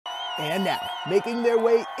And now, making their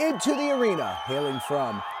way into the arena, hailing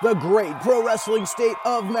from the great pro wrestling state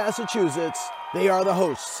of Massachusetts, they are the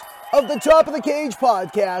hosts of the Top of the Cage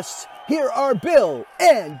podcast. Here are Bill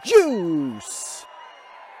and Juice.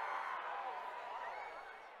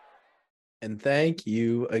 And thank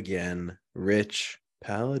you again, Rich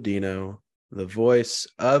Palladino, the voice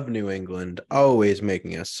of New England, always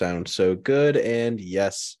making us sound so good. And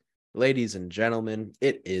yes, ladies and gentlemen,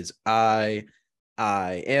 it is I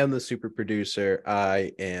am the super producer.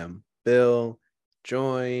 I am Bill,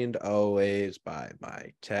 joined always by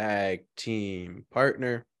my tag team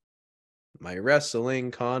partner, my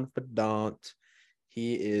wrestling confidant.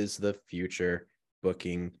 He is the future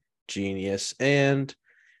booking genius and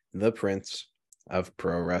the prince of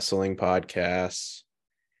pro wrestling podcasts.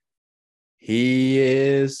 He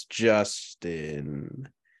is Justin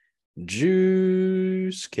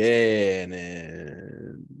Juice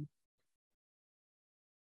Cannon.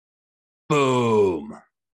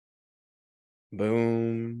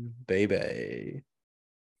 Boom, baby.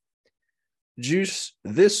 Juice,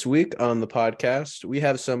 this week on the podcast, we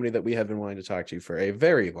have somebody that we have been wanting to talk to for a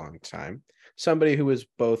very long time. Somebody who is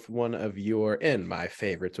both one of your and my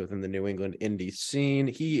favorites within the New England indie scene.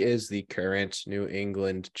 He is the current New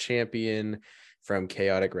England champion from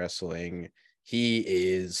Chaotic Wrestling. He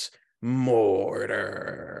is Mortar.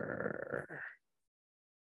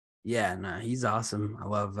 Yeah, no, he's awesome. I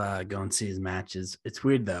love going to see his matches. It's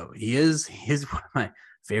weird though. He's one of my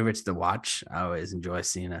favorites to watch. I always enjoy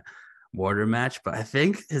seeing a Mortar match, but I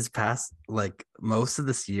think his past, like most of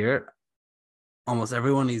this year, almost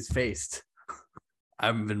everyone he's faced,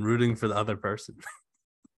 I've been rooting for the other person.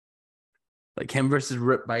 Like him versus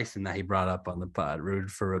Rip Bison that he brought up on the pod,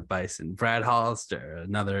 rooted for Rip Bison. Brad Hollister,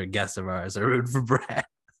 another guest of ours, I rooted for Brad.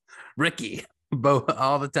 Ricky, both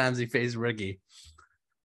all the times he faced Ricky.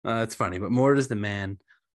 It's funny, but Mortar's the man.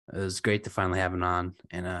 It was great to finally have him on,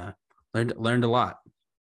 and learned a lot.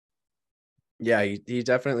 Yeah, he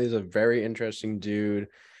definitely is a very interesting dude.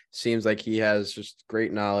 Seems like he has just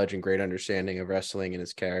great knowledge and great understanding of wrestling and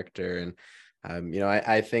his character. And,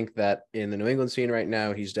 I think that in the New England scene right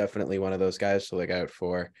now, he's definitely one of those guys to look out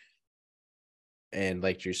for. And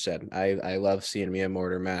like you said, I love seeing me a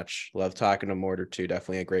Mortar match. Love talking to Mortar too.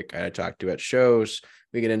 Definitely a great guy to talk to at shows.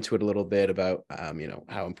 We get into it a little bit about,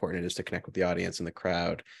 how important it is to connect with the audience and the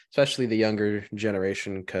crowd, especially the younger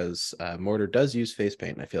generation, because Mortar does use face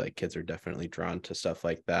paint. And I feel like kids are definitely drawn to stuff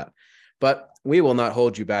like that. But we will not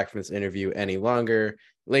hold you back from this interview any longer.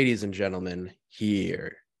 Ladies and gentlemen,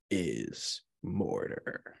 here is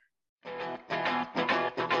Mortar.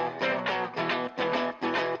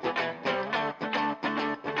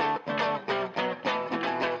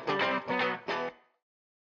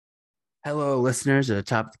 Hello, listeners at the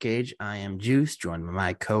Top of the Cage. I am Juice, joined by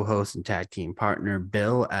my co-host and tag team partner,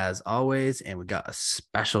 Bill, as always. And we got a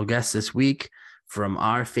special guest this week from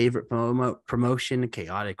our favorite promotion,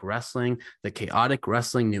 Chaotic Wrestling, the Chaotic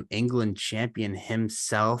Wrestling New England champion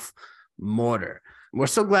himself, Mortar. We're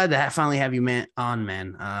so glad to finally have you on,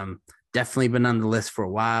 man. Definitely been on the list for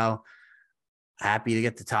a while. Happy to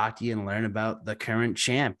get to talk to you and learn about the current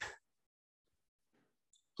champ.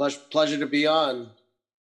 Pleasure to be on.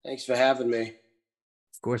 Thanks for having me.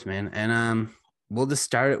 Of course, man. And we'll just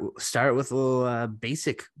start with a little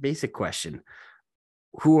basic question.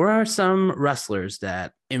 Who are some wrestlers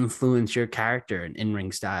that influence your character and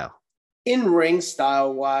in-ring style? In-ring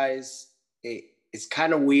style wise, it's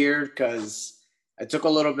kind of weird because I took a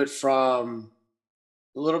little bit from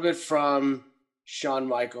Shawn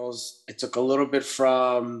Michaels. I took a little bit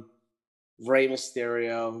from Rey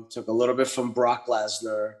Mysterio. Took a little bit from Brock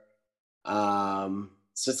Lesnar.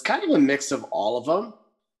 So it's kind of a mix of all of them.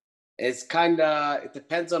 It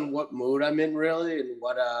depends on what mood I'm in, really, and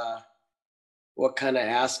what kind of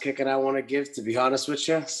ass kicking I want to give, to be honest with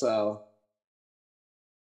you. So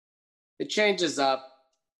it changes up,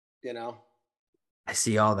 I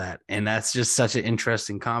see all that, and that's just such an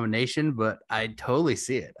interesting combination, but I totally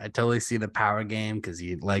see it. I totally see the power game because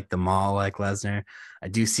you like them all like Lesnar. I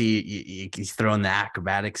do see you throw in the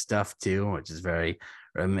acrobatic stuff too, which is very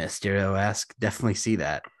Mysterio-esque. Definitely see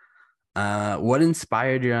that. What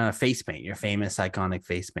inspired your face paint, your famous iconic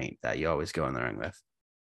face paint that you always go in the ring with?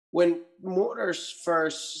 When Mortars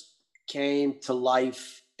first came to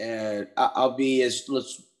life, and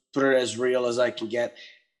let's put it as real as I can get.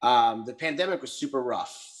 The pandemic was super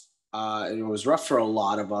rough. And it was rough for a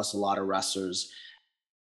lot of us, a lot of wrestlers.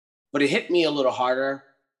 But it hit me a little harder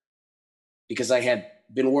because I had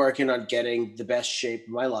been working on getting the best shape of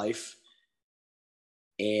my life.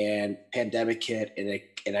 And pandemic hit,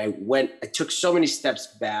 and I took so many steps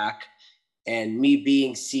back. And me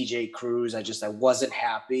being CJ Cruz, I wasn't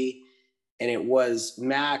happy. and it was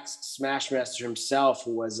Max Smashmaster himself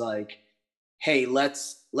who was like, hey,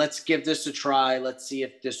 let's give this a try. Let's see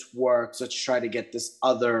if this works. Let's try to get this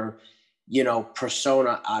other,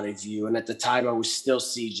 persona out of you. And at the time I was still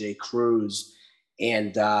CJ Cruz.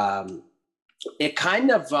 And it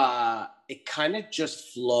kind of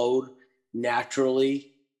just flowed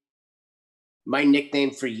naturally. My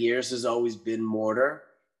nickname for years has always been Mortar.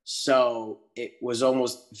 So it was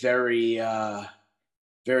almost very,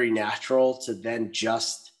 very natural to then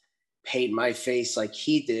just paint my face like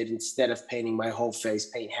he did instead of painting my whole face,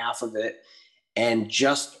 paint half of it, and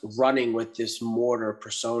just running with this Mortar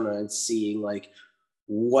persona and seeing like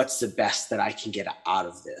what's the best that I can get out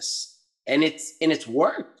of this. And it's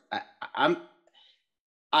worked.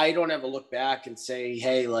 I don't ever look back and say,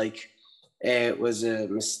 hey, like it was a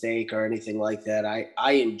mistake or anything like that.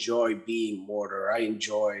 I enjoy being Mortar. I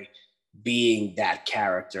enjoy being that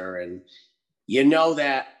character. And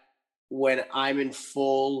that when I'm in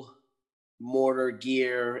full Mortar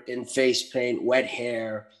gear, in face paint, wet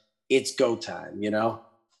hair, it's go time, Can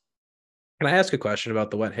I ask a question about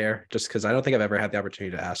the wet hair? Just because I don't think I've ever had the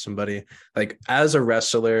opportunity to ask somebody, like as a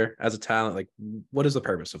wrestler, as a talent, like what is the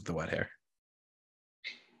purpose of the wet hair?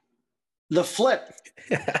 The flip.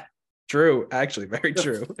 True. Actually, very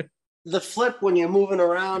true. The flip when you're moving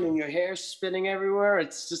around and your hair's spinning everywhere,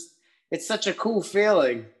 it's such a cool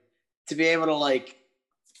feeling to be able to like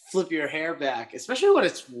flip your hair back, especially when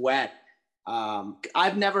it's wet.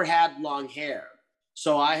 I've never had long hair,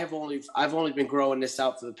 so I've only been growing this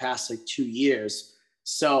out for the past like 2 years.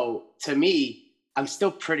 So to me, I'm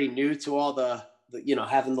still pretty new to all the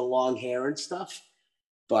having the long hair and stuff.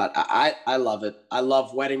 But I love it. I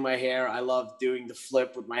love wetting my hair. I love doing the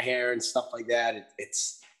flip with my hair and stuff like that.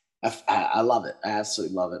 I love it. I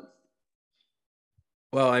absolutely love it.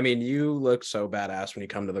 Well, I mean, you look so badass when you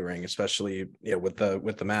come to the ring, especially with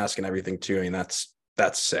the mask and everything too. I mean, that's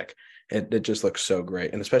sick. It just looks so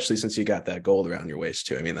great, and especially since you got that gold around your waist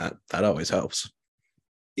too. I mean, that always helps.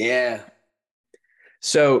 Yeah.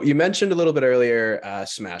 So you mentioned a little bit earlier,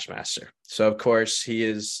 Smashmaster. So of course he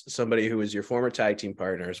is somebody who is your former tag team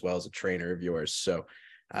partner as well as a trainer of yours. So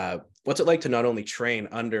what's it like to not only train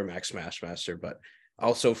under Max Smashmaster, but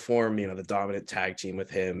also form, the dominant tag team with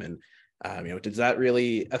him? And, does that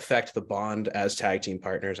really affect the bond as tag team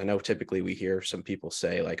partners? I know typically we hear some people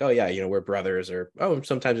say like, oh yeah, we're brothers, or, oh,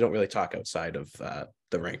 sometimes we don't really talk outside of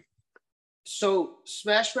the ring. So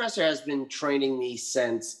Smashmaster has been training me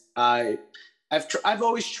since I've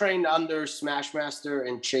always trained under Smashmaster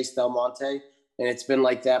and Chase Del Monte, and it's been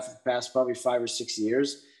like that for the past probably 5 or 6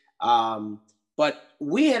 years. But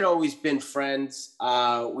we had always been friends.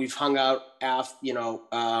 We've hung out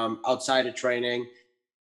outside of training.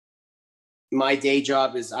 My day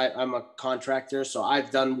job is I'm a contractor, so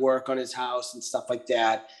I've done work on his house and stuff like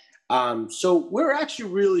that. So we're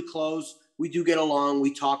actually really close. We do get along.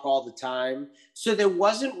 We talk all the time. So there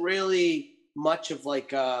wasn't really much of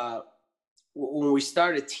like when we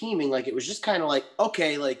started teaming, like it was just kind of like,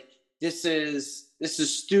 okay, like this is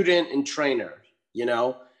student and trainer,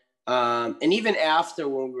 and even after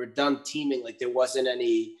when we were done teaming, like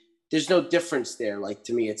there's no difference there. Like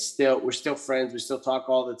to me, we're still friends. We still talk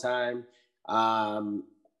all the time. I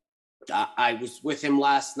was with him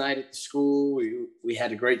last night at the school. We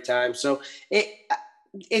had a great time. So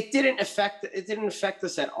it didn't affect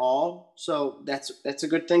us at all. So that's a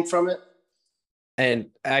good thing from it. And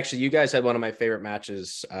actually, you guys had one of my favorite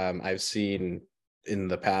matches I've seen in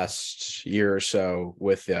the past year or so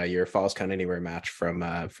with your Falls Count Anywhere match from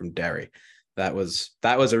Derry. That was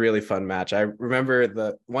a really fun match. I remember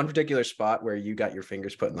the one particular spot where you got your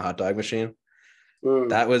fingers put in the hot dog machine.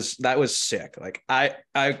 That was sick. Like I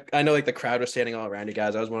know like the crowd was standing all around you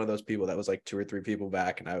guys. I was one of those people that was like 2 or 3 people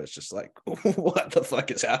back, and I was just like, what the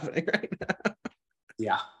fuck is happening right now?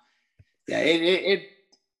 Yeah.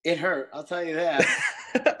 It hurt. I'll tell you that.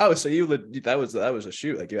 Oh, so that was a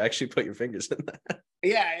shoot. Like you actually put your fingers in that.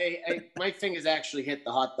 Yeah, my fingers actually hit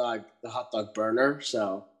the hot dog burner.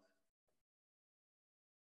 So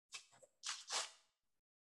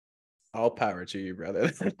all power to you,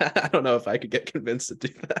 brother. I don't know if I could get convinced to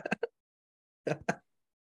do that.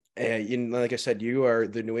 Like I said, you are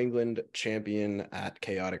the New England champion at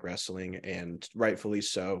Chaotic Wrestling, and rightfully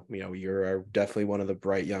so. You're definitely one of the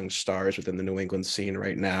bright young stars within the New England scene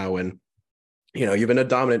right now, and you've been a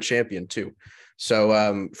dominant champion too.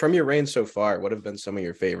 So from your reign so far, what have been some of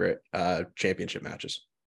your favorite championship matches?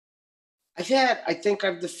 I think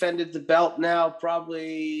I've defended the belt now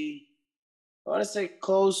probably, I want to say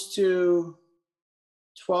close to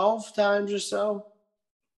 12 times or so.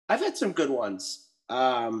 I've had some good ones.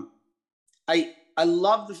 I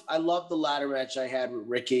love the ladder match I had with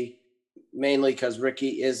Ricky. mainly because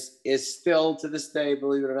Ricky is still to this day,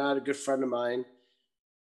 believe it or not, a good friend of mine.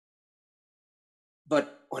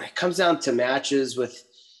 But when it comes down to matches with,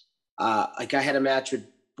 like I had a match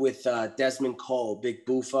with Desmond Cole, Big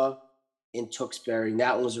Boofa in Tewksbury.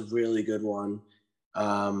 That one was a really good one.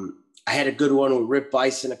 I had a good one with Rip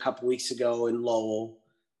Bison a couple weeks ago in Lowell.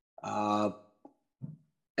 I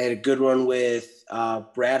had a good one with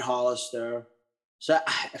Brad Hollister. So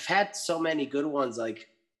I've had so many good ones. Like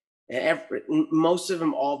most of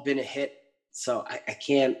them all been a hit. So I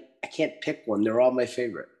can't pick one. They're all my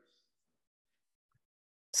favorite.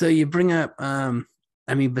 So you bring up,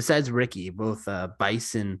 I mean, besides Ricky, both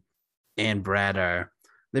Bison and Brad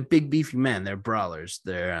they're big beefy men. They're brawlers.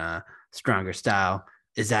 They're stronger style.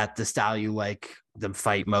 Is that the style you like them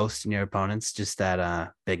fight most in your opponents? Just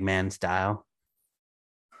that big man style?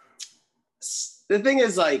 The thing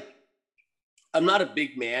is, like, I'm not a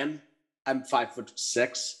big man. I'm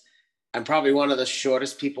 5'6". I'm probably one of the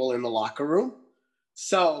shortest people in the locker room.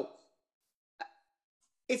 So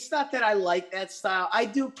it's not that I like that style. I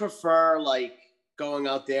do prefer like going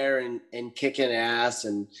out there and kicking ass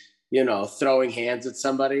and, you know, throwing hands at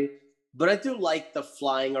somebody. But I do like the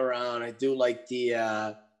flying around. I do like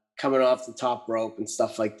the coming off the top rope and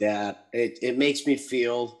stuff like that. It makes me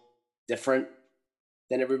feel different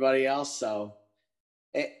than everybody else. So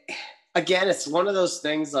again, it's one of those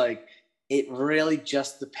things, like, it really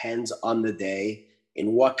just depends on the day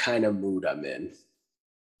and what kind of mood I'm in.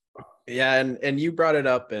 Yeah, and you brought it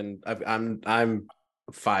up, and I'm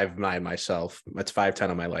 5'9" myself. That's 5'10"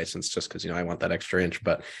 on my license, just because, you know, I want that extra inch.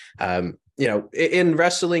 But you know, in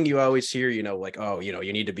wrestling, you always hear, you know, like, oh, you know,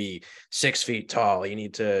 you need to be 6 feet tall, you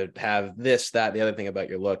need to have this, that, the other thing about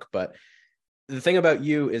your look. But the thing about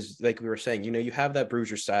you is, like we were saying, you know, you have that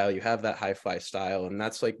bruiser style, you have that high fly style, and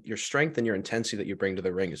that's like your strength and your intensity that you bring to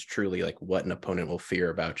the ring is truly like what an opponent will fear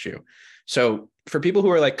about you. So for people who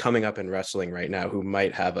are like coming up in wrestling right now, who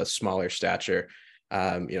might have a smaller stature,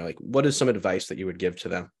 you know, like, what is some advice that you would give to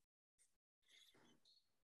them?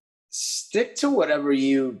 Stick to whatever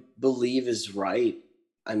you believe is right.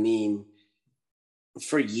 I mean,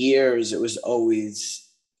 for years, it was always,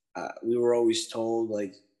 we were always told,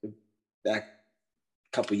 like, back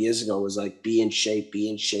a couple of years ago, was like, be in shape, be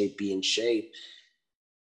in shape, be in shape.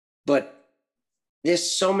 But there's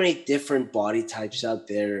so many different body types out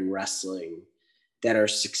there in wrestling that are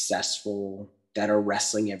successful, that are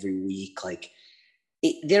wrestling every week. Like,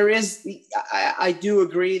 I do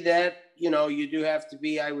agree that, you know, you do have to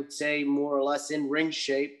be, I would say, more or less in ring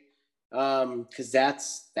shape, because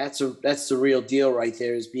that's the real deal right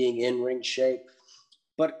there, is being in ring shape.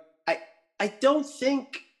 But I don't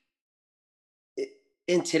think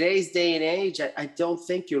in today's day and age, I don't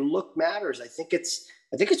think your look matters. I think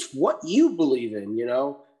it's what you believe in. You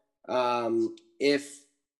know, if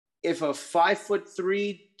a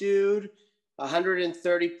 5'3" dude,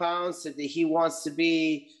 130 pounds, said that he wants to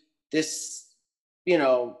be this, you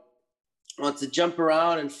know, wants to jump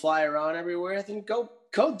around and fly around everywhere, then go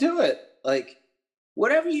do it. Like,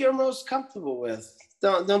 whatever you're most comfortable with.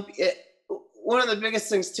 Don't one of the biggest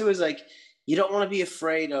things too is, like, you don't want to be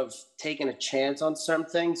afraid of taking a chance on some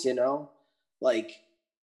things, you know? Like,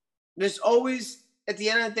 there's always, at the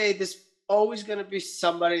end of the day, there's always going to be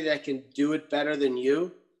somebody that can do it better than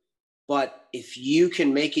you. But if you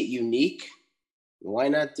can make it unique, why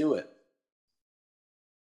not do it?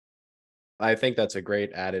 I think that's a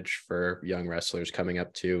great adage for young wrestlers coming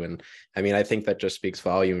up too. And I mean, I think that just speaks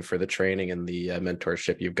volume for the training and the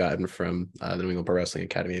mentorship you've gotten from the New England Pro Wrestling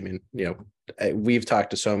Academy. I mean, you know, we've talked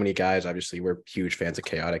to so many guys. Obviously, we're huge fans of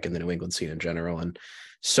Chaotic and the New England scene in general, and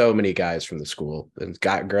so many guys from the school, and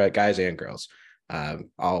guys and girls,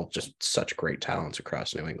 all just such great talents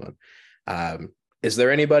across New England. Is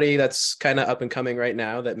there anybody that's kind of up and coming right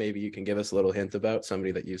now that maybe you can give us a little hint about,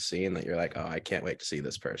 somebody that you've seen that you're like, oh, I can't wait to see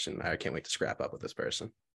this person, I can't wait to scrap up with this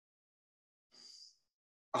person?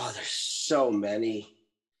 Oh, there's so many.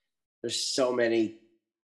 There's so many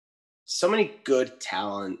good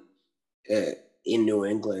talent in New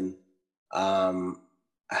England. I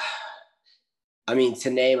mean,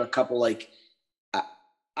 to name a couple, like,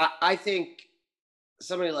 I think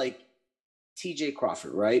somebody like TJ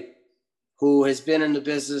Crawford, right? Who has been in the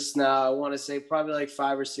business now, I want to say probably like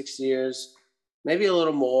 5 or 6 years, maybe a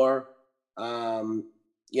little more.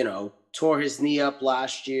 You know, tore his knee up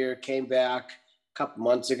last year, came back a couple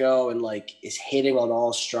months ago, and like is hitting on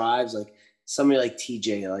all strides. Like, somebody like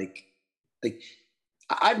TJ, like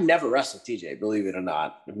I've never wrestled TJ, believe it or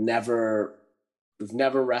not. We've never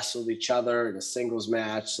wrestled each other in a singles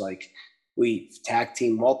match. Like, we've tag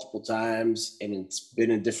teamed multiple times, and it's been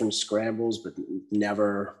in different scrambles, but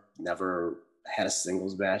never had a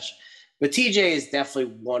singles match. But TJ is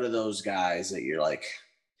definitely one of those guys that you're like,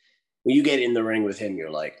 when you get in the ring with him,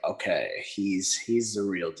 you're like, okay, he's the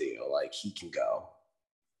real deal. Like, he can go.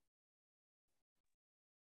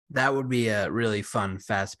 That would be a really fun,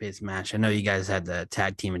 fast-paced match. I know you guys had the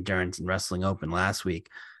tag team endurance and wrestling open last week.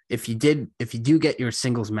 If you do get your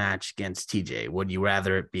singles match against TJ, would you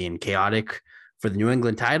rather it be in chaotic for the New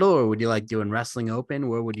England title, or would you like doing wrestling open?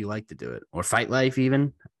 Where would you like to do it? Or Fight Life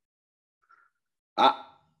even?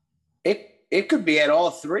 It could be at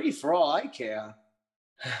all three for all I care.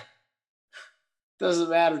 Doesn't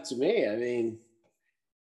matter to me. I mean,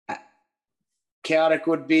 chaotic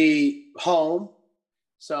would be home.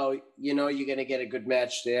 So, you're going to get a good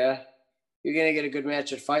match there. You're going to get a good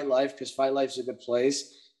match at Fight Life because Fight Life's a good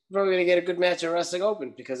place. You're probably going to get a good match at Wrestling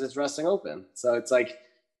Open because it's Wrestling Open. So it's like,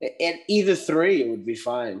 at either three, it would be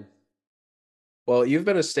fine. Well, you've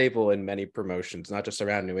been a staple in many promotions, not just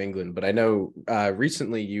around New England, but I know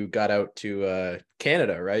recently you got out to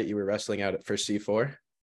Canada, right? You were wrestling out for C4.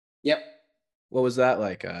 Yep. What was that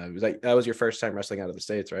like? That was your first time wrestling out of the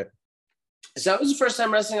States, right? So that was the first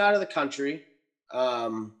time wrestling out of the country.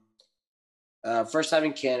 First time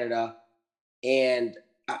in Canada. And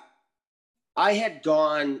I had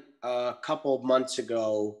gone a couple of months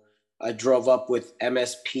ago. I drove up with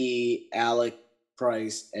MSP, Alec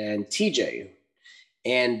Price, and TJ.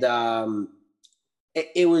 And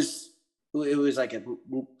it was like I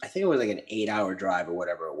think it was like an 8-hour drive or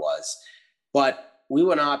whatever it was. But we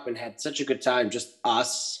went up and had such a good time, just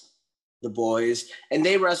us, the boys. And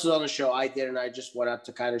they wrestled on the show. I did, and I just went up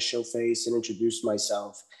to kind of show face and introduce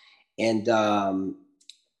myself. And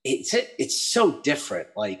it's so different.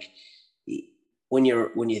 Like when you're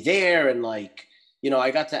there, and like, I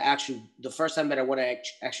got to actually, the first time that I went, I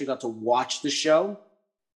actually got to watch the show,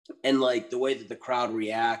 and like the way that the crowd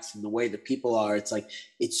reacts and the way that people are, it's like,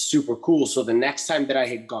 it's super cool. So the next time that I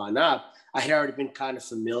had gone up, I had already been kind of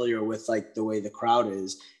familiar with like the way the crowd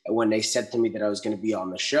is. And when they said to me that I was going to be on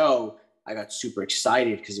the show, I got super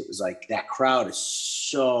excited because it was like, that crowd is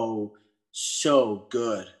so, so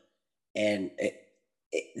good. And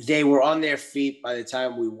they were on their feet by the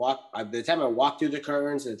time I walked through the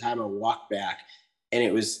curtains and the time I walked back. And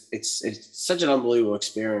it's such an unbelievable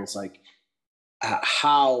experience. Like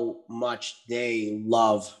how much they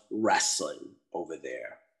love wrestling over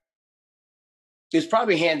there. It's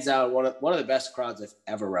probably hands down one of the best crowds I've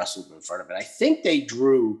ever wrestled in front of it. I think they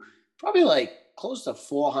drew probably like close to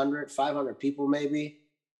 400, 500 people maybe.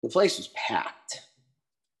 The place was packed.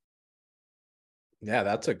 Yeah,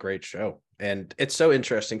 that's a great show. And it's so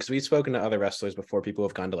interesting because we've spoken to other wrestlers before. People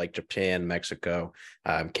have gone to like Japan, Mexico,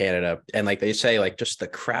 Canada. And like they say, like just the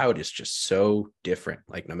crowd is just so different.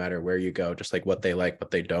 Like no matter where you go, just like what they like, what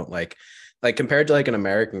they don't like. Like compared to like an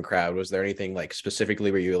American crowd, was there anything like specifically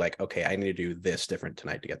where you were like, okay, I need to do this different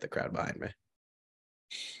tonight to get the crowd behind me?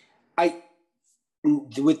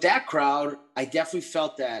 With that crowd, I definitely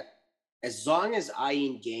felt that as long as I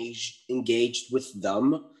engaged with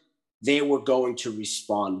them, they were going to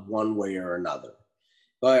respond one way or another.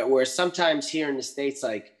 But where sometimes here in the States,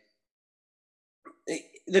 like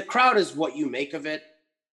the crowd is what you make of it.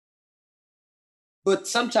 But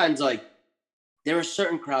sometimes like there are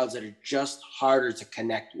certain crowds that are just harder to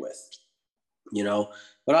connect with,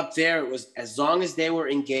 But up there, it was as long as they were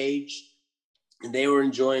engaged and they were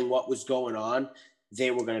enjoying what was going on, they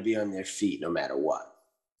were going to be on their feet no matter what.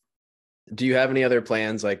 Do you have any other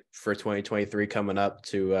plans like for 2023 coming up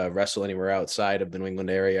to wrestle anywhere outside of the New England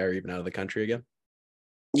area or even out of the country again?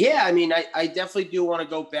 Yeah, I mean, I definitely do want to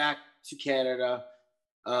go back to Canada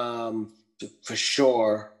for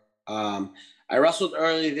sure. I wrestled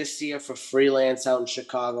early this year for Freelance out in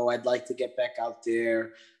Chicago. I'd like to get back out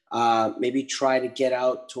there, maybe try to get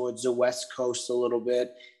out towards the West Coast a little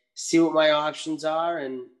bit, see what my options are.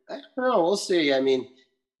 And I don't know, we'll see. I mean,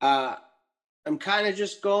 I'm kind of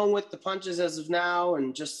just going with the punches as of now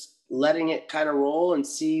and just letting it kind of roll and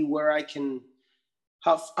see where I can,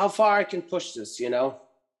 how far I can push this, And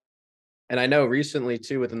I know recently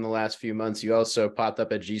too, within the last few months, you also popped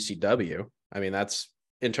up at GCW. I mean, that's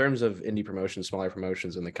in terms of indie promotions, smaller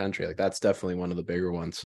promotions in the country, like that's definitely one of the bigger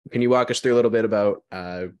ones. Can you walk us through a little bit about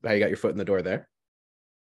how you got your foot in the door there?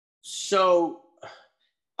 So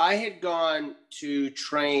I had gone to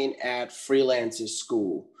train at Freelance's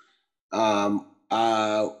school.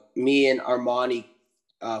 Me and Armani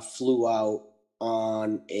flew out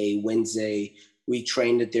on a Wednesday. We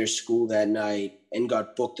trained at their school that night and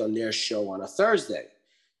got booked on their show on a Thursday.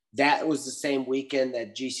 That was the same weekend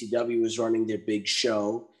that GCW was running their big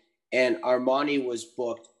show, and Armani was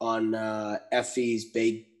booked on Effie's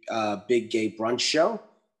big gay brunch show.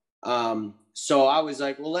 So I was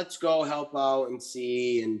like, well, let's go help out and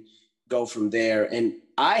see, and go from there. And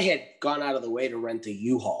I had gone out of the way to rent a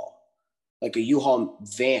U-Haul, like a U-Haul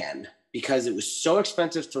van, because it was so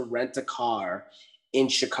expensive to rent a car in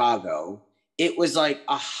Chicago. It was like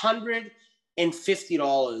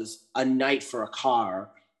 $150 a night for a car.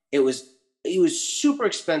 It was super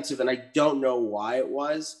expensive, and I don't know why it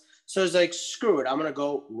was. So I was like, screw it. I'm going to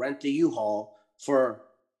go rent a U-Haul for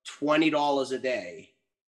 $20 a day.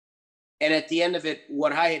 And at the end of it,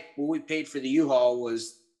 what we paid for the U-Haul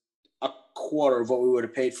was a quarter of what we would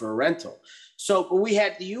have paid for a rental. So we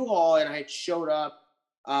had the U-Haul, and I had showed up,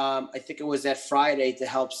 I think it was that Friday, to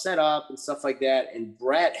help set up and stuff like that. And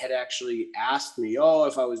Brett had actually asked me,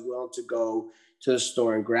 if I was willing to go to the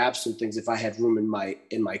store and grab some things if I had room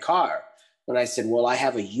in my car. And I said, well, I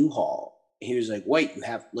have a U-Haul. He was like, wait, you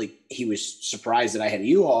have, like, he was surprised that I had a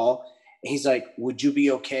U-Haul. And he's like, would you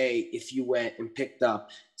be okay if you went and picked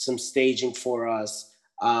up some staging for us,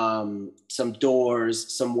 some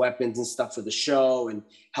doors, some weapons and stuff for the show, and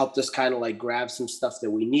helped us kind of like grab some stuff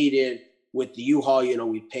that we needed? With the U-Haul,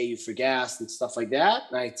 we'd pay you for gas and stuff like that.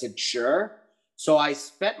 And I said, sure. So I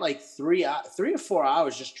spent like 3 or 4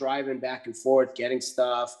 hours just driving back and forth, getting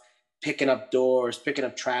stuff, picking up doors, picking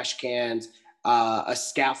up trash cans, a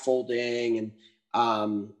scaffolding.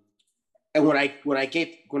 And when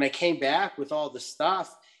I came back with all the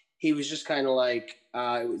stuff, he was just kind of like,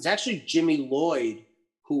 it was actually Jimmy Lloyd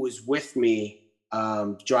who was with me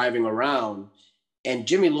driving around. And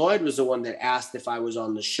Jimmy Lloyd was the one that asked if I was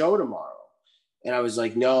on the show tomorrow. And I was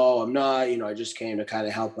like, no, I'm not. I just came to kind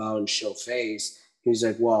of help out and show face. He was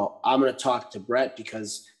like, well, I'm going to talk to Brett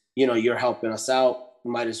because, you're helping us out.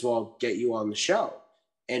 We might as well get you on the show.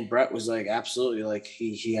 And Brett was like, absolutely. Like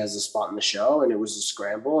he has a spot in the show, and it was a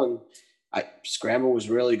scramble. And scramble was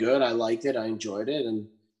really good. I liked it. I enjoyed it. And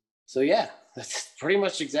so, yeah, that's pretty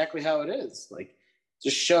much exactly how it is. Like,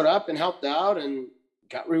 just showed up and helped out and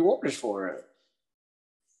got rewarded for it.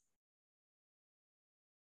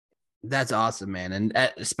 That's awesome, man. And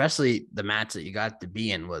especially the match that you got to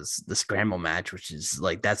be in was the scramble match, which is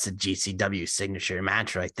like, that's a GCW signature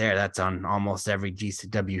match right there. That's on almost every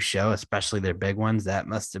GCW show, especially their big ones. That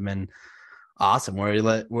must have been awesome.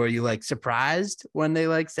 Were you like surprised when they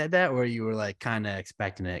like said that, or you were like kind of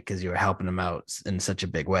expecting it because you were helping them out in such a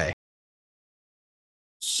big way?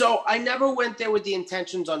 So I never went there with the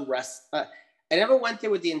intentions I never went there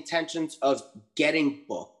with the intentions of getting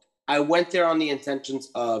booked. I went there on the intentions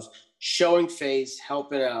of showing face,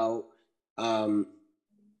 helping out,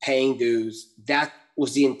 paying dues. That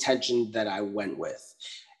was the intention that I went with.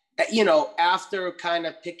 After kind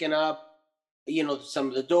of picking up, some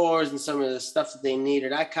of the doors and some of the stuff that they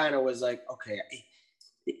needed, I kind of was like, okay,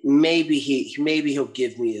 maybe he'll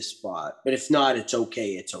give me a spot, but if not, it's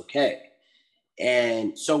okay. It's okay.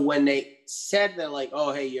 And so when they said that, like,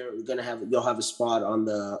 oh, hey, you'll have a spot in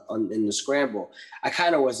the scramble, I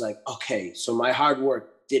kind of was like, okay, so my hard work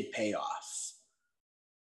did pay off.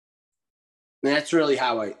 And that's really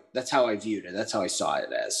how I viewed it. That's how I saw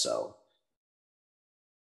it as. So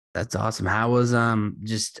that's awesome. How was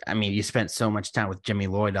you spent so much time with Jimmy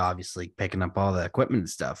Lloyd, obviously picking up all the equipment and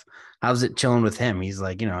stuff. How's it chilling with him? He's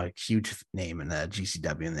like, a huge name in the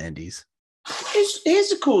GCW and the Indies.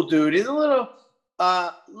 He's a cool dude. He's a little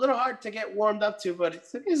hard to get warmed up to, but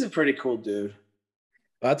he's a pretty cool dude.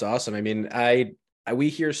 That's awesome. I mean, we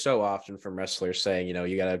hear so often from wrestlers saying,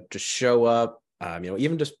 you gotta just show up.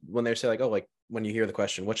 Even just when they say like, oh, like when you hear the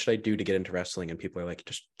question, what should I do to get into wrestling? And people are like,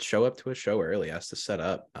 just show up to a show early, ask to set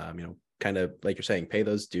up, kind of like you're saying, pay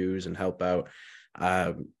those dues and help out.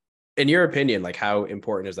 In your opinion, like how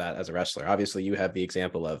important is that as a wrestler? Obviously you have the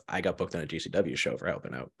example of, I got booked on a GCW show for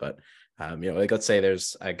helping out, but like let's say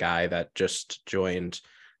there's a guy that just joined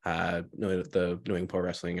the New England Pro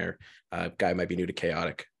Wrestling, or a guy might be new to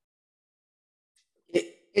Chaotic.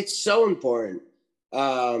 It's so important.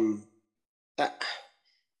 I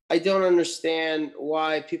don't understand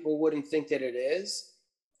why people wouldn't think that it is.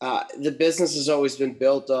 The business has always been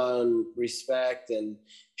built on respect and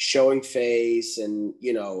showing face and,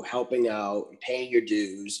 helping out and paying your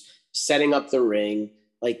dues, setting up the ring.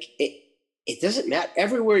 Like it doesn't matter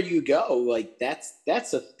everywhere you go. Like that's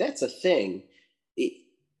a thing.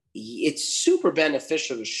 It's super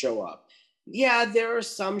beneficial to show up. Yeah, there are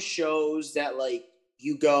some shows that like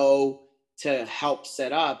you go to help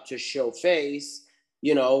set up to show face,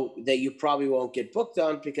 that you probably won't get booked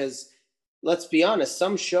on because, let's be honest,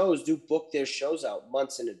 some shows do book their shows out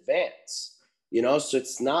months in advance, so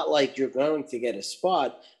it's not like you're going to get a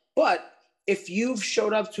spot. But if you've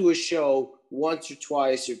showed up to a show once or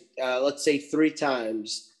twice, or let's say 3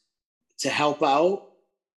 times to help out,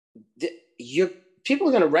 people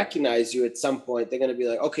are going to recognize you at some point. They're going to be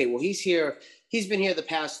like, okay, well, he's here. He's been here the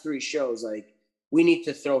past 3 shows. Like, we need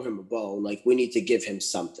to throw him a bone. Like, we need to give him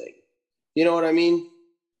something. You know what I mean?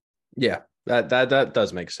 Yeah, that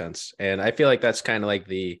does make sense. And I feel like that's kind of like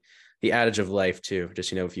the adage of life too.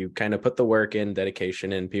 Just, if you kind of put the work in,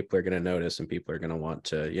 dedication in, people are going to notice and people are going to want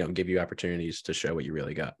to, give you opportunities to show what you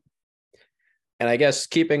really got. And I guess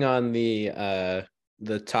keeping on the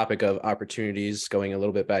topic of opportunities, going a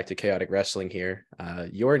little bit back to Chaotic Wrestling here,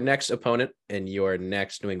 your next opponent in your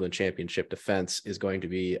next New England Championship defense is going to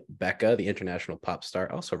be Becca, the international pop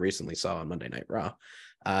star, also recently saw on Monday Night Raw.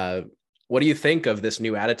 What do you think of this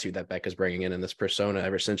new attitude that Becca's bringing in this persona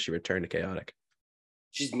ever since she returned to Chaotic?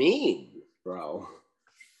 She's mean, bro.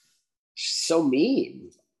 She's so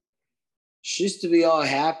mean. She used to be all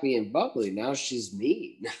happy and bubbly. Now she's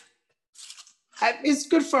mean. It's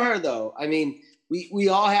good for her, though. I mean, we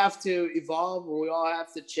all have to evolve, and we all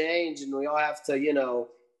have to change, and we all have to,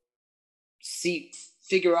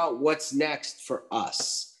 figure out what's next for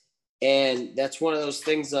us. And that's one of those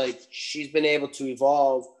things, like, she's been able to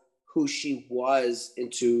evolve who she was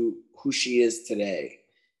into who she is today.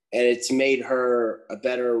 And it's made her a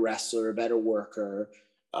better wrestler, a better worker.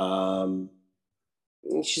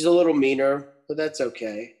 She's a little meaner, but that's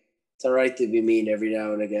okay. It's all right to be mean every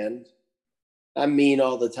now and again. I'm mean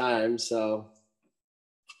all the time, so.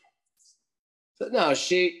 But no,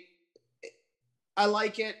 I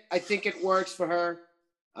like it. I think it works for her.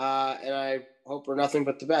 And I hope for nothing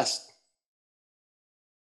but the best.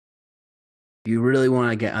 If you really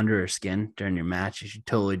want to get under her skin during your match, you should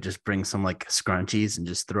totally just bring some like scrunchies and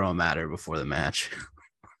just throw them at her before the match.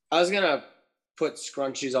 I was going to put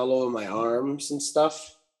scrunchies all over my arms and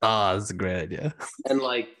stuff. Oh, that's a great idea. And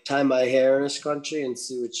like tie my hair in a scrunchie and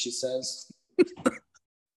see what she says.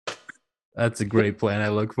 That's a great plan. I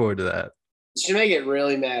look forward to that. She may get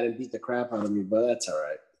really mad and beat the crap out of me, but that's all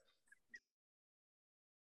right.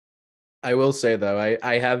 I will say, though,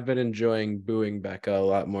 I have been enjoying booing Becca a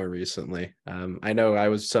lot more recently. I know I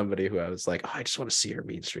was somebody who I was like, oh, I just want to see her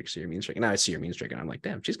mean streak. And now I see her mean streak, and I'm like,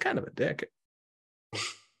 damn, she's kind of a dick.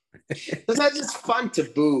 It's not just fun to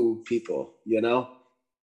boo people,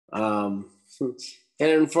 And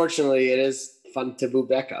unfortunately, it is fun to boo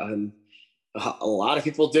Becca, and a lot of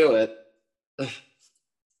people do it.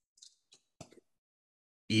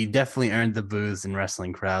 You definitely earned the boos in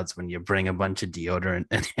wrestling crowds when you bring a bunch of deodorant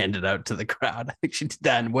and hand it out to the crowd. I think she did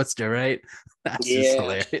that in Worcester, right? That's just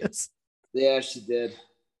hilarious. Yeah, she did.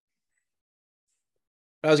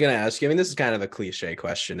 I was going to ask you, I mean, this is kind of a cliche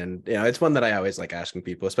question, and it's one that I always like asking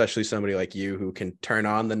people, especially somebody like you who can turn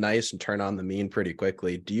on the nice and turn on the mean pretty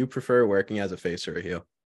quickly. Do you prefer working as a face or a heel?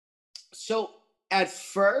 So at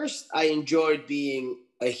first, I enjoyed being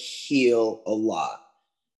a heel a lot,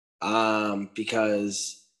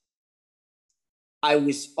 because I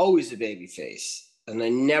was always a baby face and I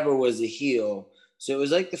never was a heel. So it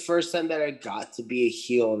was like the first time that I got to be a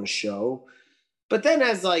heel on a show. But then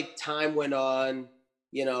as like time went on,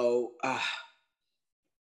 there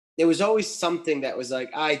was always something that was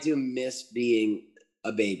like, I do miss being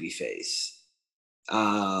a baby face.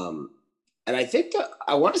 And I think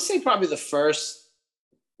I want to say probably the first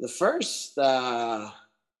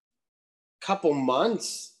couple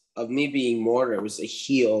months of me being Mortar, I was a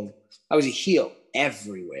heel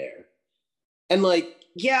everywhere. And like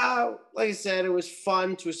I said, it was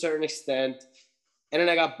fun to a certain extent. And then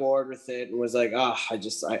I got bored with it and was like,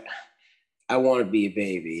 I want to be a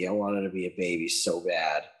baby. I wanted to be a baby so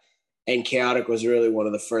bad. And Chaotic was really one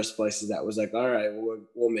of the first places that was like, all right,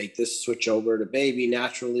 we'll make this switch over to baby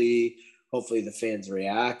naturally. Hopefully the fans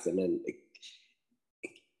react. And then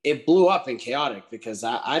it blew up in Chaotic because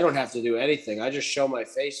I don't have to do anything. I just show my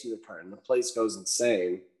face through the curtain. The place goes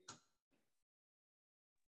insane.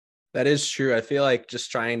 That is true. I feel like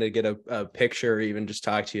just trying to get a picture or even just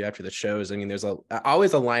talk to you after the shows. I mean, there's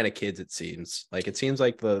always a line of kids, it seems. Like it seems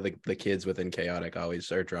like the kids within Chaotic always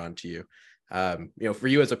are drawn to you. For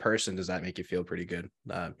you as a person, does that make you feel pretty good?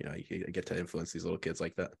 You get to influence these little kids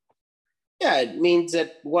like that. Yeah, it means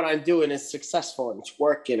that what I'm doing is successful and it's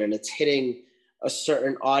working and it's hitting a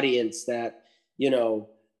certain audience that,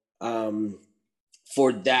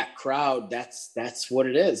 for that crowd, that's what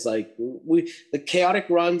it is. Like the Chaotic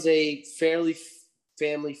runs a fairly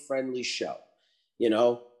family friendly show,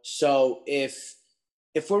 So if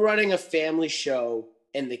we're running a family show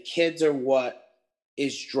and the kids are what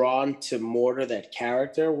is drawn to Mortar, that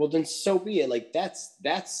character, well then so be it. Like that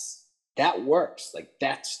works. Like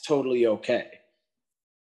that's totally okay.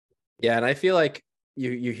 Yeah, and I feel like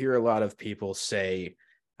you hear a lot of people say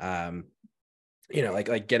you know,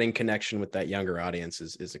 like getting connection with that younger audience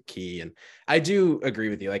is a key. And I do agree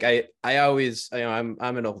with you. Like I always, you know,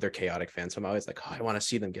 I'm an older chaotic fan, so I'm always like, oh, I want to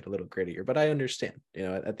see them get a little grittier. But I understand, you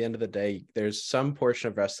know, at the end of the day, there's some portion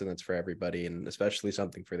of wrestling that's for everybody, and especially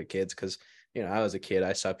something for the kids. Because, you know, I was a kid,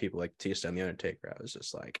 I saw people like Batista and The Undertaker. I was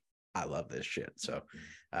just like, I love this shit. So,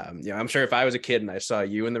 you know, I'm sure if I was a kid and I saw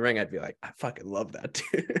you in the ring, I'd be like, I fucking love that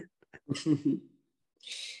too.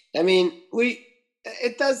 I mean,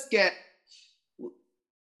 it does get,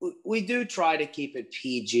 we do try to keep it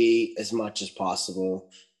PG as much as possible.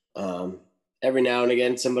 Every now and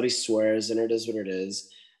again, somebody swears, and it is what it is.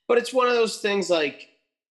 But it's one of those things, like,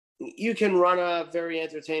 you can run a very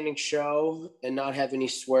entertaining show and not have any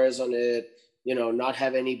swears on it, you know, not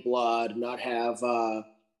have any blood, not have,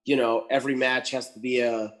 you know, every match has to be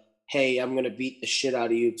a, hey, I'm going to beat the shit out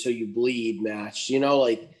of you till you bleed match. You know,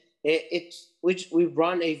 like, we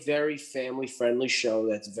run a very family friendly show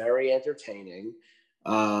that's very entertaining.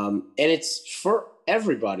 And it's for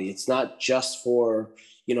everybody. It's not just for,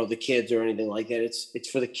 you know, the kids or anything like that. It's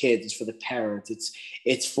for the kids. It's for the parents.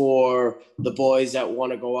 It's for the boys that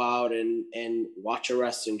want to go out and watch a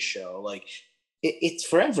wrestling show. Like, it's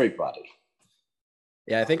for everybody.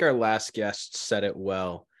 Yeah, I think our last guest said it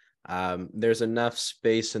well. There's enough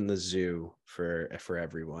space in the zoo for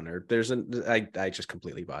everyone, or I just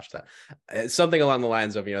completely botched that. It's something along the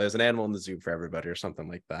lines of, you know, there's an animal in the zoo for everybody, or something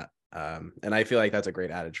like that. And I feel like that's a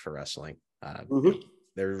great adage for wrestling. You know,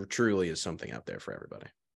 there truly is something out there for everybody.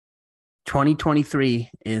 2023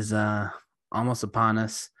 is almost upon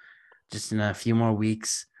us, just in a few more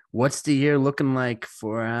weeks. What's the year looking like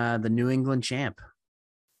for the New England champ?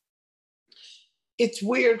 It's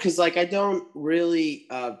weird because, like, I don't really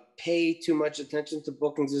pay too much attention to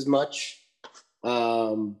bookings as much.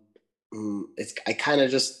 I kind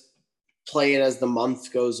of just play it as the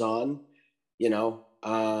month goes on, you know.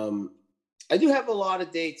 I do have a lot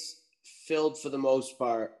of dates filled for the most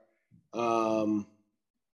part. Most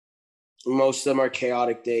of them are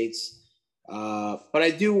chaotic dates, but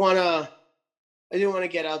I do want to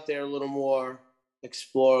get out there a little more,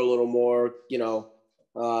 explore a little more, you know.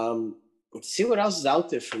 See what else is out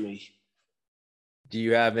there for me. Do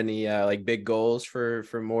you have any like big goals for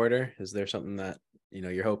Mortar? Is there something that, you know,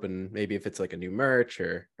 you're hoping, maybe if it's like a new merch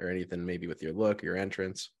or anything, maybe with your look, your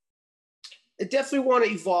entrance? I definitely want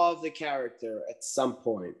to evolve the character at some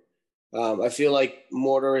point. I feel like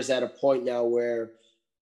Mortar is at a point now where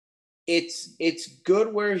it's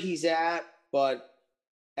good where he's at, but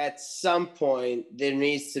at some point there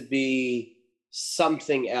needs to be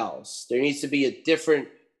something else. There needs to be a different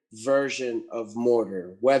version of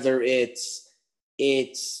Mortar, whether it's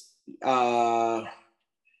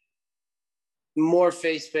more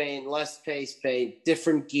face paint, less face paint,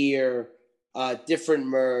 different gear, different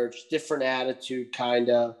merch, different attitude, kind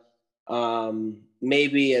of.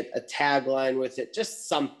 Maybe a tagline with it, just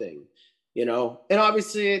something, you know. And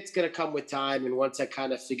obviously it's going to come with time, and once I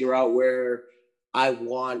kind of figure out where I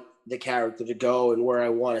want the character to go and where I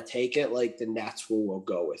want to take it, like, then that's where we'll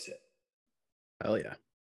go with it. Hell yeah.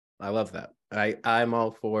 I love that. I'm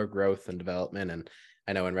all for growth and development, and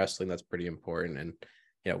I know in wrestling that's pretty important. And,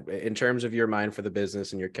 you know, in terms of your mind for the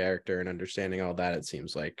business and your character and understanding all that, it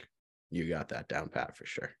seems like you got that down pat for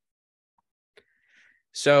sure.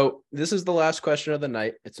 So this is the last question of the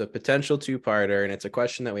night. It's a potential two-parter, and it's a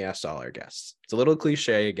question that we asked all our guests. It's a little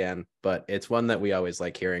cliche again, but it's one that we always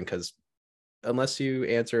like hearing, because unless you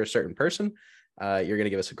answer a certain person, you're going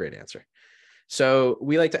to give us a great answer. So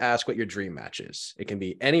we like to ask what your dream match is. It can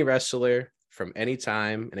be any wrestler from any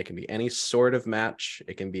time, and it can be any sort of match.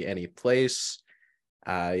 It can be any place,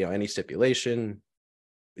 you know, any stipulation.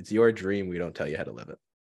 It's your dream. We don't tell you how to live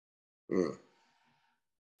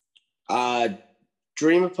it.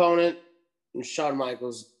 Dream opponent, Shawn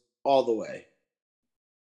Michaels, all the way.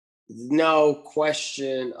 No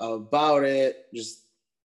question about it. Just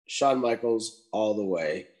Shawn Michaels all the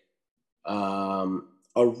way.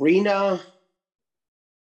 Arena,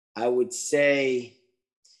 I would say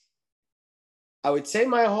my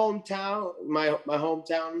hometown, my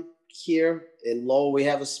hometown here in Lowell, we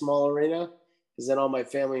have a small arena because then all my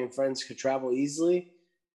family and friends could travel easily.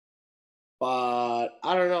 But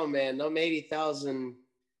I don't know, man. Them 80,000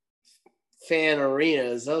 fan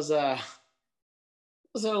arenas, those are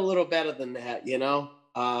a little better than that, you know.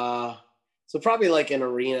 So probably like an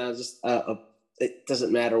arena, just it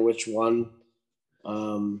doesn't matter which one.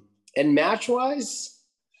 And match wise,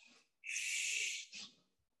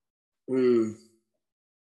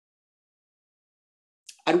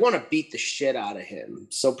 I'd want to beat the shit out of him.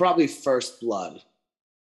 So probably First Blood.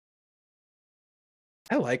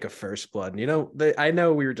 I like a first blood. I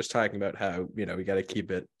know we were just talking about how, we got to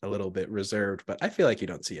keep it a little bit reserved, but I feel like you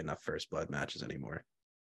don't see enough first blood matches anymore.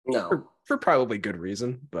 No. For probably good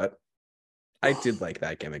reason, but I did like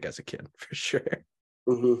that gimmick as a kid for sure.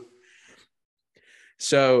 Mm-hmm.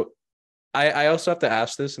 So I also have to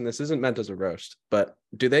ask this, and this isn't meant as a roast, but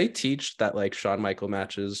do they teach that like Shawn Michael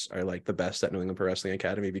matches are like the best at New England Pro Wrestling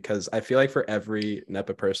Academy? Because I feel like for every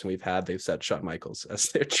NEPA person we've had, they've said Shawn Michaels as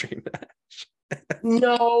their dream match.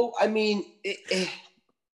 No, I mean,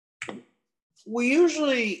 we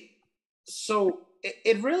usually,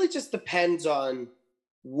 it really just depends on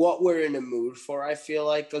what we're in the mood for. I feel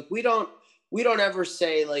like we don't ever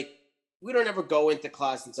say like, we don't ever go into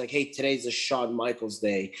class and it's like, hey, today's a Shawn Michaels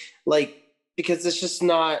day. Like, because it's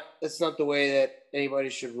not the way that anybody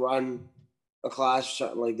should run a class or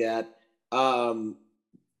something like that.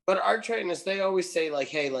 But our trainers, they always say like,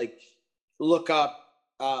 hey, like look up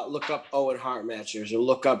Owen Hart matches, or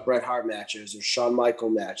look up Bret Hart matches, or Shawn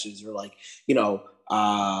Michael matches, or like,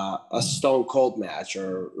 a Stone Cold match,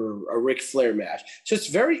 or a Ric Flair match. So it's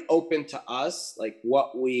very open to us, like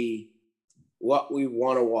what we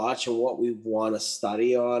want to watch and what we want to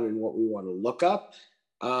study on and what we want to look up.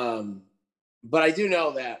 But I do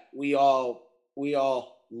know that we all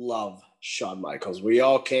love Shawn Michaels. We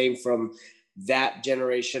all came from that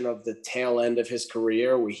generation of the tail end of his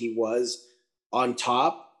career where he was on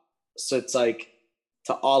top. So it's like,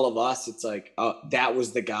 to all of us, it's like, that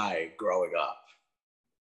was the guy growing up.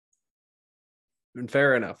 And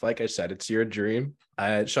fair enough. Like I said, it's your dream.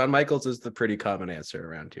 Shawn Michaels is the pretty common answer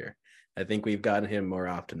around here. I think we've gotten him more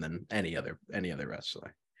often than any other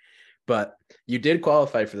wrestler. But you did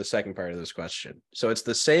qualify for the second part of this question. So it's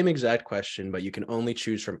the same exact question, but you can only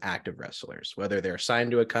choose from active wrestlers, whether they're signed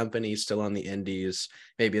to a company, still on the indies.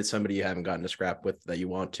 Maybe it's somebody you haven't gotten to scrap with that you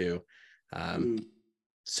want to.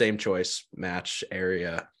 Same choice, match,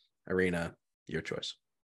 area, arena, your choice.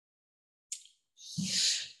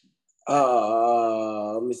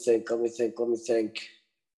 Let me think.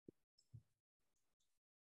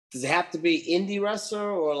 Does it have to be indie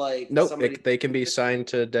wrestler or like? Nope, they can be signed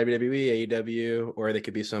to WWE, AEW, or they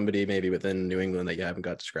could be somebody maybe within New England that you haven't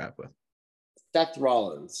got to scrap with. Seth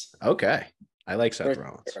Rollins. Okay, I like Seth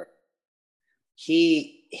Rollins. Sure.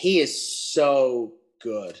 He is so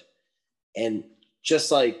good, and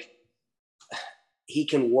just like he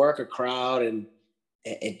can work a crowd and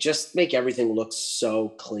just make everything look so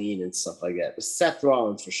clean and stuff like that. But Seth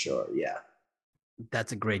Rollins for sure, yeah.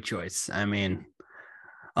 That's a great choice. I mean,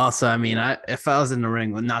 also, if I was in the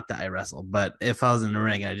ring, well, not that I wrestle, but if I was in the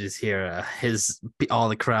ring, I just hear all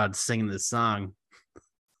the crowd singing this song.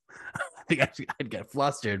 I think I'd get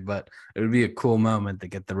flustered, but it would be a cool moment to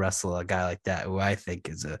get to wrestle a guy like that, who I think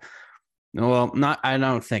is I know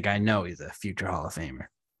he's a future Hall of Famer.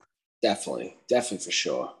 Definitely for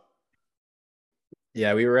sure.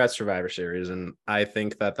 Yeah, we were at Survivor Series, and I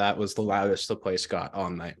think that was the loudest the place got all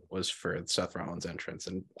night was for Seth Rollins' entrance,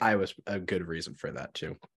 and I was a good reason for that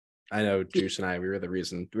too. I know Juice and I, we were the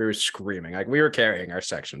reason. We were screaming, like we were carrying our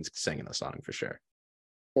sections singing the song for sure.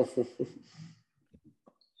 It's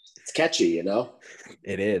catchy,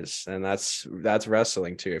 It is, and that's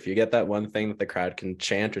wrestling too. If you get that one thing that the crowd can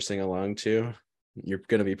chant or sing along to, you're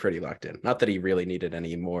going to be pretty locked in. Not that he really needed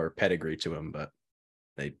any more pedigree to him, but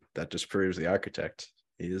that just proves the architect.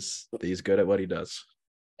 He's good at what he does.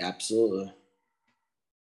 Absolutely.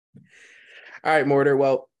 All right, Mortar.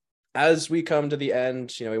 Well, as we come to the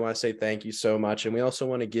end, we want to say thank you so much. And we also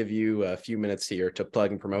want to give you a few minutes here to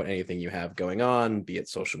plug and promote anything you have going on, be it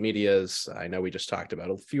social medias. I know we just talked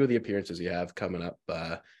about a few of the appearances you have coming up.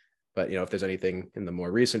 But if there's anything in the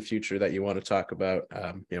more recent future that you want to talk about,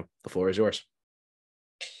 the floor is yours.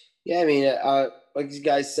 Yeah, like you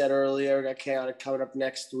guys said earlier, I got Chaotic coming up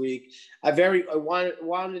next week. I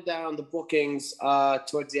wanted down the bookings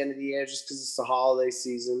towards the end of the year just because it's the holiday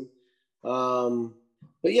season.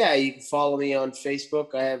 But yeah, you can follow me on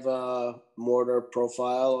Facebook. I have a Mortar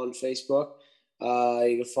profile on Facebook.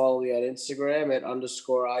 You can follow me on Instagram at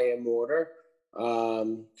 _IamMortar.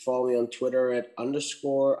 Follow me on Twitter at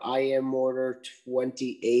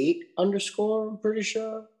 _IamMortar28 _ I'm pretty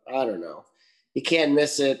sure. I don't know. You can't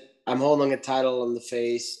miss it. I'm holding a title on the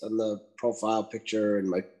face, on the profile picture, and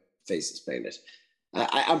my face is painted.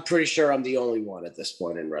 I'm pretty sure I'm the only one at this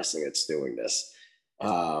point in wrestling that's doing this.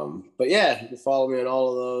 But yeah, you can follow me on all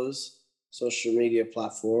of those social media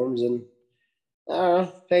platforms and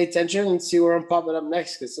pay attention and see where I'm popping up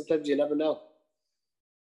next, because sometimes you never know.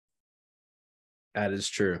 That is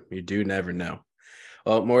true. You do never know.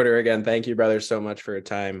 Well, Mortar, again, thank you, brother, so much for your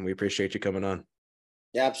time. We appreciate you coming on.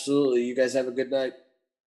 Yeah, absolutely. You guys have a good night.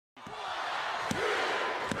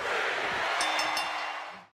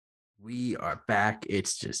 We are back.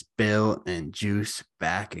 It's just Bill and Juice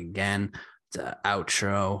back again to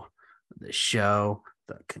outro the show,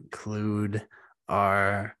 to conclude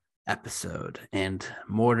our episode. And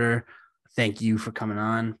Mortar, thank you for coming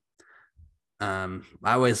on. I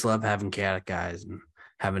always love having chaotic guys, and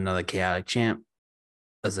having another chaotic champ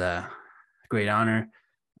was a great honor.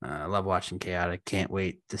 I love watching chaotic. Can't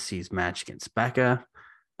wait to see his match against Becca.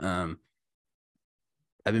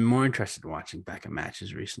 I've been more interested in watching Becca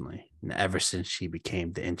matches recently, ever since she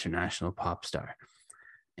became the international pop star,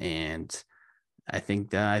 and I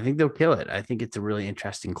think they'll kill it. I think it's a really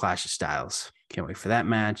interesting clash of styles. Can't wait for that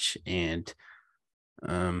match, and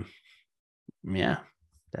yeah,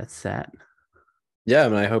 that's that.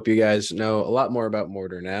 Yeah, I hope you guys know a lot more about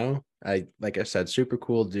Mortar now. Like I said, super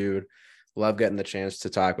cool dude. Love getting the chance to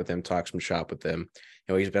talk with him, talk some shop with him.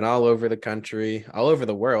 He's been all over the country, all over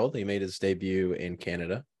the world. He made his debut in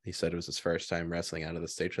Canada. He said it was his first time wrestling out of the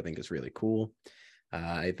state, which I think is really cool.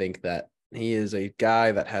 I think that he is a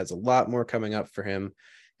guy that has a lot more coming up for him.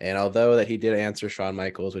 And although that he did answer Shawn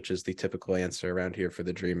Michaels, which is the typical answer around here for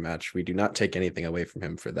the dream match, we do not take anything away from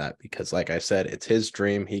him for that, because like I said, it's his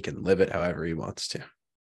dream. He can live it however he wants to.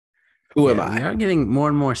 Who am I? We are getting more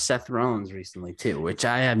and more Seth Rollins recently too, which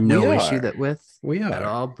I have no issue with at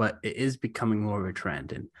all, but it is becoming more of a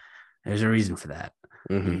trend, and there's a reason for that.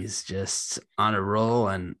 Mm-hmm. He's just on a roll,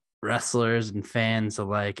 and wrestlers and fans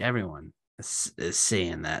alike, everyone is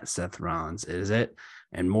seeing that Seth Rollins is it.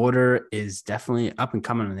 And Mortar is definitely up and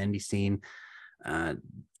coming on the indie scene,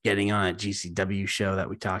 getting on a GCW show that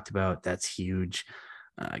we talked about. That's huge.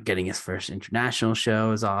 Getting his first international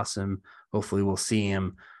show is awesome. Hopefully we'll see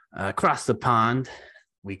him across the pond.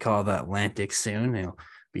 We call the Atlantic soon. He'll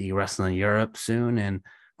be wrestling in Europe soon, and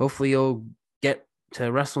hopefully he'll get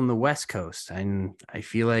to wrestle on the West Coast. And I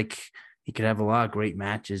feel like he could have a lot of great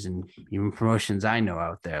matches, and even promotions I know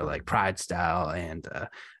out there like Pride Style and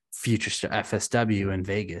Future FSW in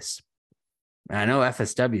Vegas. And I know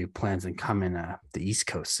FSW plans on coming the East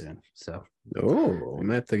Coast soon. So we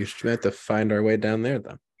might have to find our way down there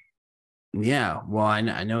then. Yeah, well, I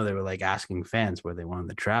know they were like asking fans where they wanted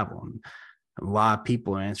to travel, and a lot of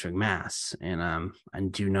people are answering mass. And I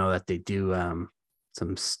do know that they do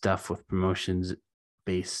some stuff with promotions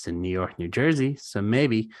based in New York, New Jersey. So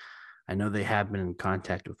maybe, I know they have been in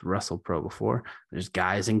contact with WrestlePro before. There's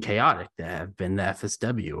guys in Chaotic that have been to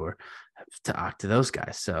FSW or have talked to those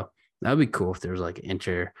guys. So that would be cool if there was like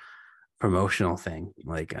promotional thing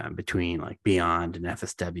like between like Beyond and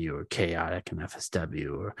FSW, or Chaotic and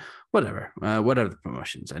FSW, or whatever the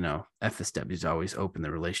promotions. I know FSW's always open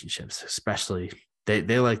the relationships, especially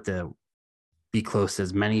they like to be close to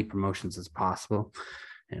as many promotions as possible.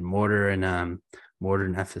 And Mortar and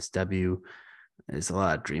FSW is a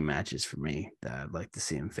lot of dream matches for me that I'd like to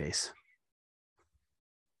see him face.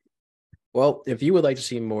 Well, if you would like to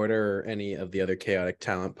see Mortar or any of the other Chaotic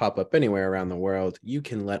talent pop up anywhere around the world, you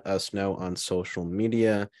can let us know on social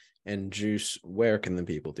media. And Juice, where can the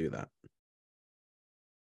people do that?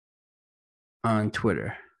 On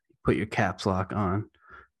Twitter. Put your caps lock on.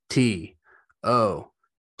 TOTC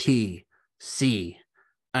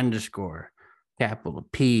 _ capital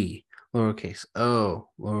P lowercase o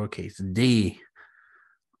lowercase d.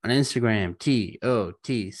 On Instagram,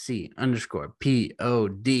 TOTC _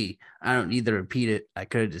 POD. I don't need to repeat it. I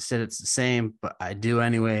could have just said it's the same, but I do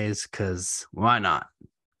anyways, because why not?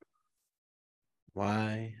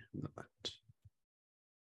 Why not?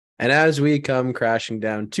 And as we come crashing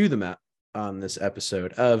down to the mat on this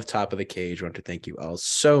episode of Top of the Cage, I want to thank you all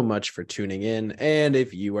so much for tuning in. And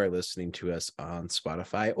if you are listening to us on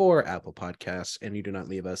Spotify or Apple Podcasts and you do not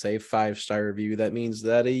leave us a 5-star review, that means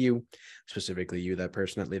that specifically you, that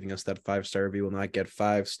person that leaving us that 5-star review, will not get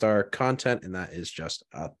 5-star content. And that is just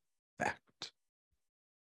a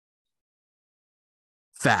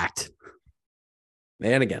fact.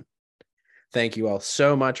 And again, thank you all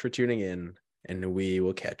so much for tuning in, and we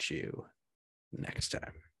will catch you next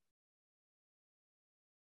time.